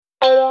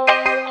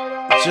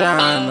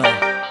John,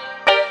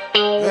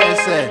 they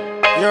say,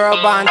 you're a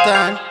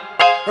Banton,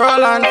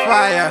 Rolan,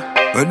 Fiya.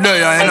 But there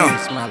you know,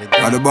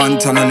 are the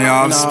Banton and the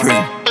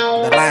offspring.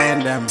 The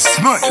lion them.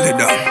 Smiley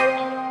down.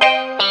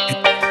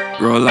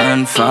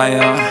 Rolan,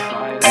 Fiya,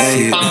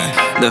 ayy.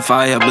 The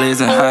fire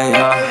blazing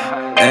higher,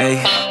 ayy.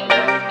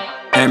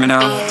 Hear me now,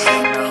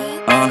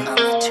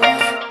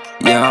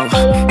 yo.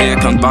 Here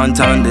comes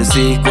Banton, the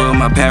sequel.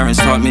 My parents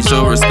taught me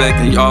show respect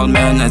and all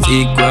men as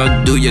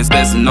equal. Do your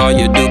best and all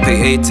you do,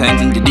 pay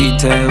attention to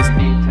details.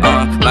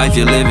 Life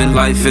you're living,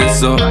 life is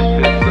so.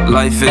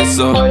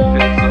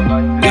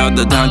 You're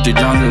the country,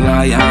 John the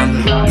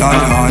lion.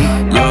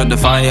 You're the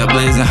fire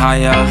blazing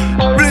higher.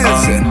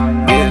 Blazing.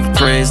 Give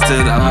praise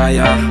to the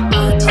higher.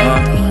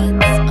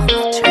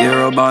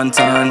 You're a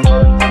Banton.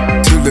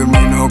 Till them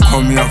you know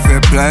come here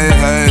for play,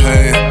 hey,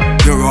 hey.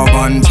 You're a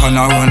Banton, I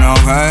run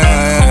away,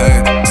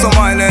 hey, hey. So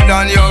my lad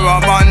and you're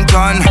a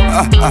Banton.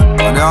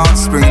 The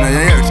offspring of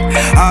your ears.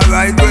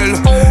 Alright, well,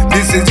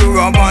 this is your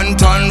a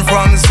Banton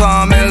from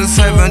Psalm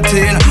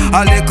 17.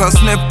 A little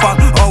snippet,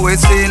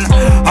 always seen.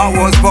 I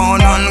was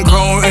born and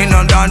grown in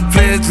that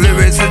place.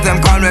 Lyrics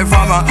them call me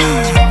from a.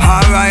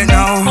 Alright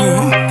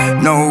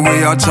now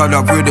we are chat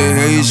up with the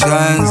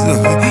Haitians.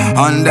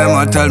 And them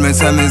a tell me,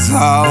 say me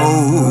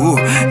so.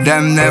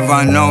 Them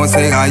never know,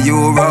 say a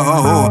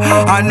Huro.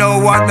 I know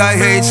what the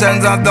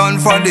Haitians have done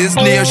for this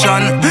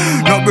nation.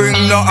 No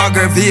bring no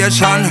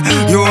aggravation.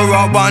 You're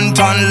a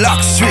Banton,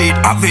 Lock Street,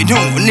 Avenue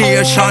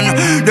Nation.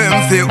 Them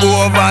fi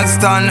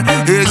overstand.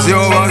 Is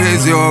your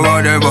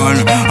the bun.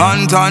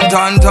 And ton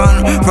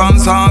from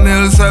Psalm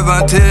 17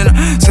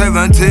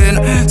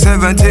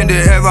 the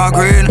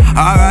evergreen.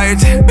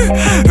 Alright,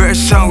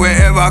 Russian we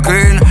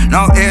evergreen.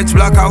 Now H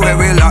block away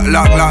we lock.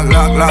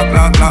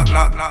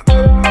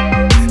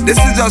 This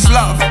is just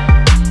love,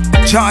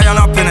 joy and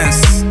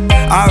happiness.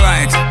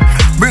 Alright,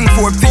 bring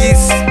forth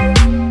peace,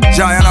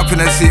 joy and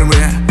happiness same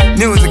way.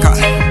 Musical.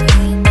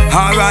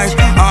 Alright,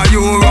 are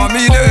you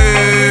me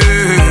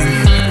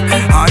then?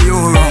 Are you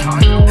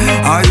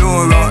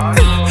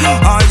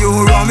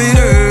me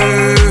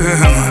then?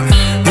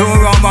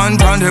 You're a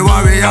Banton the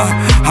warrior.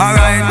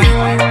 Alright,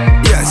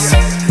 yes.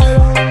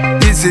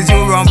 This is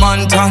your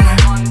Banton.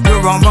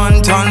 You're a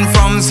Banton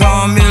from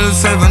Psalm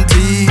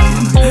 17.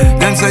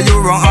 Them say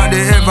you're the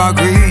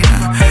evergreen,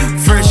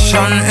 fresh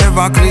and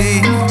ever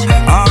clean.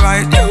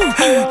 Alright,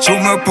 show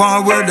me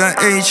power with the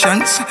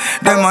Asians.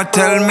 Them a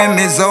tell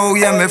me so,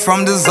 yeah, me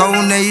from the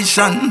zone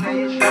nation.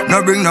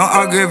 No bring no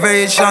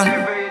aggravation.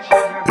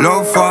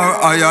 Love for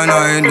I and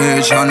I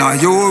nation.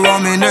 You are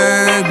me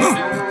name.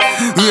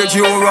 Yet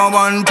you are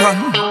Banton.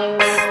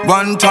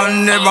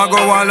 Banton never go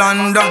a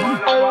London.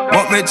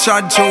 But me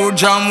chat to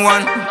Jam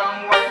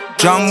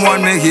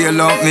one me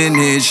heal up me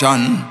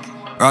nation.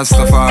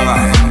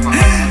 Rastafari.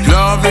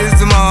 Love is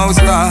the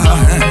most high.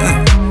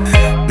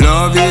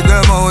 Love is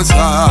the most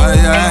high,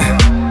 yeah.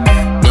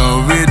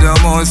 Love is the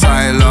most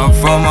high. Love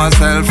for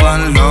myself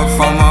and love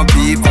for my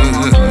people.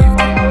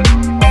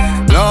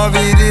 Love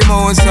is the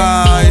most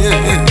high,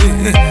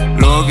 yeah.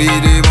 Love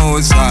is the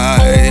most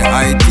high.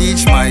 I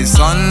teach my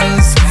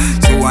sons,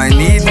 so I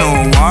need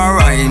no war,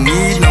 I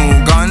need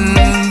no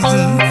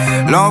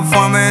guns. Love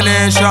for my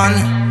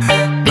nation.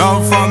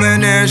 Love for my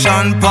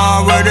nation,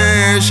 power the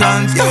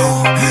nations, yo.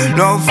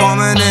 Love for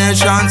my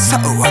nation, so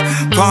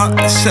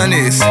passion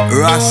is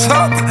ras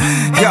up,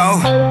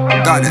 yo.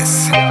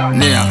 Goddess,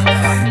 near,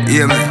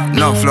 hear me,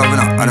 enough love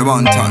enough at the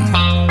Banton.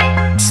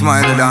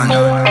 Smile down,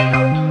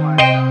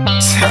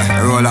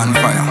 Rolan,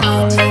 Fiya.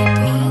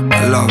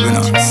 Love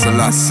enough,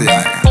 Selassie,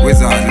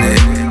 wizard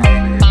lady.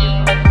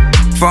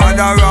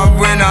 Father Rob,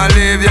 when I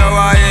leave you,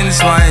 I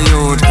inspire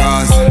youth,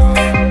 cause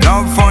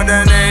love for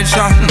the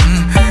nation.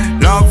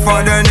 Love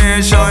for the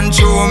nation,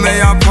 show me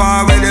a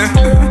power with the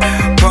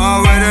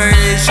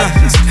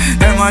Haitians.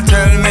 Them a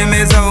tell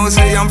me so,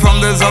 say I'm from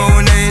the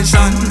zone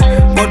nation.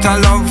 But I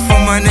love for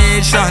my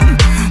nation,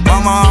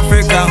 Mama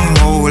Africa,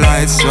 whole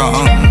life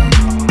strong.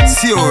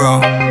 Huro,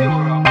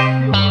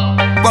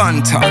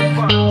 Banton,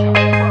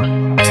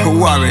 the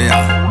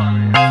warrior,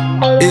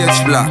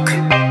 H block,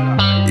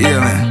 yeah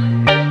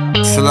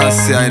man.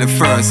 Selassie, the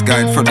first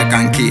guide protect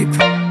and keep.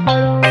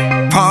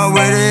 Power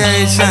with the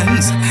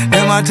Haitians.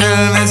 Them a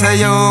tell me say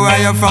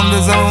you from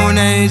the zone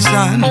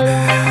nation.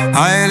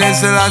 I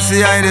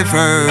Selassie I the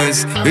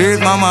first. With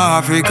Mama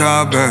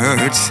Africa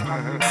birds.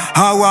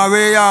 How are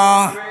we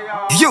are?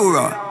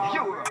 Huro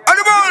and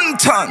the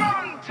Banton.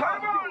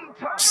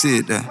 See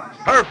it there.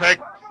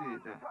 Perfect.